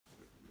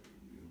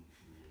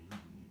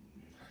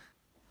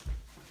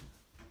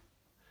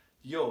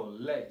You're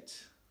late.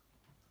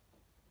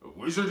 A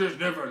wizard is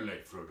never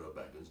late, Frodo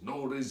Baggins,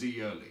 nor is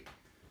he early.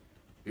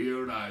 He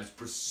arrives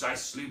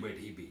precisely when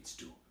he means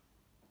to.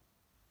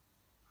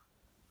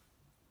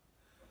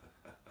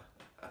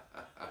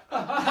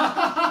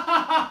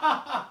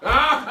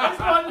 This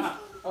one's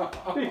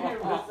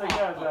humorous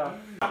again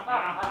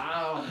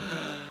now.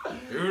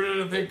 You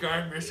didn't think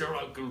I miss your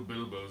Uncle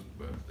Bilbo's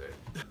birthday?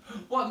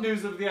 What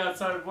news of the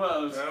outside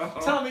world?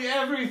 Tell me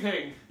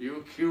everything.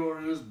 You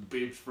curious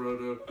bitch,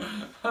 Frodo.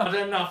 But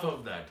enough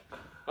of that.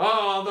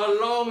 Ah, the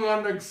long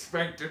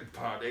unexpected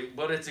party,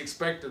 but it's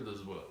expected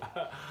as well.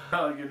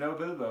 Oh, you know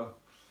Bilbo.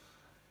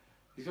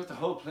 He's got the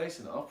whole place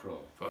in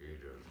uproar. Well,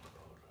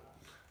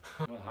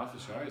 half the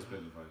Shire's been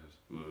invited.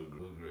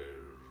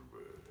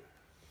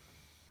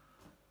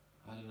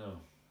 I don't know.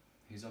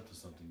 He's up to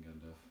something,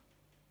 Gandalf.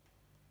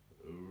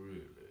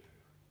 Really?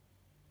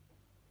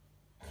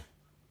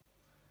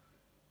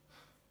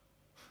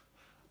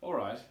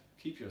 Alright,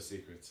 keep your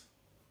secrets.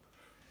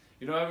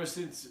 You know, ever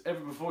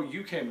before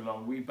you came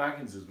along, we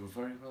Bagginses were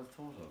very well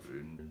thought of.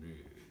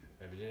 Indeed.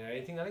 Never did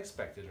anything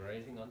unexpected or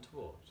anything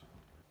untoward.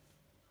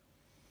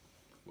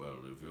 Well,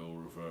 if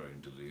you're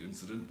referring to the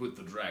incident with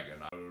the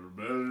dragon, I was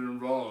barely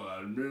involved.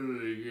 I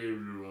merely gave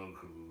you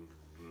Uncle.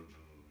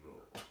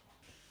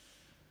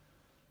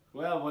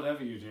 Well,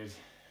 whatever you did,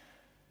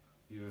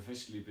 you've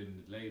officially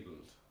been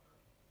labelled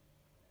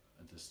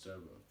a disturber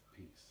of the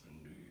peace.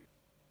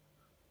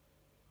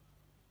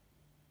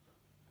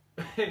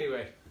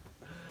 Anyway.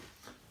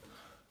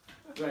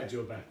 Glad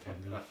you're back,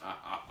 Gandalf.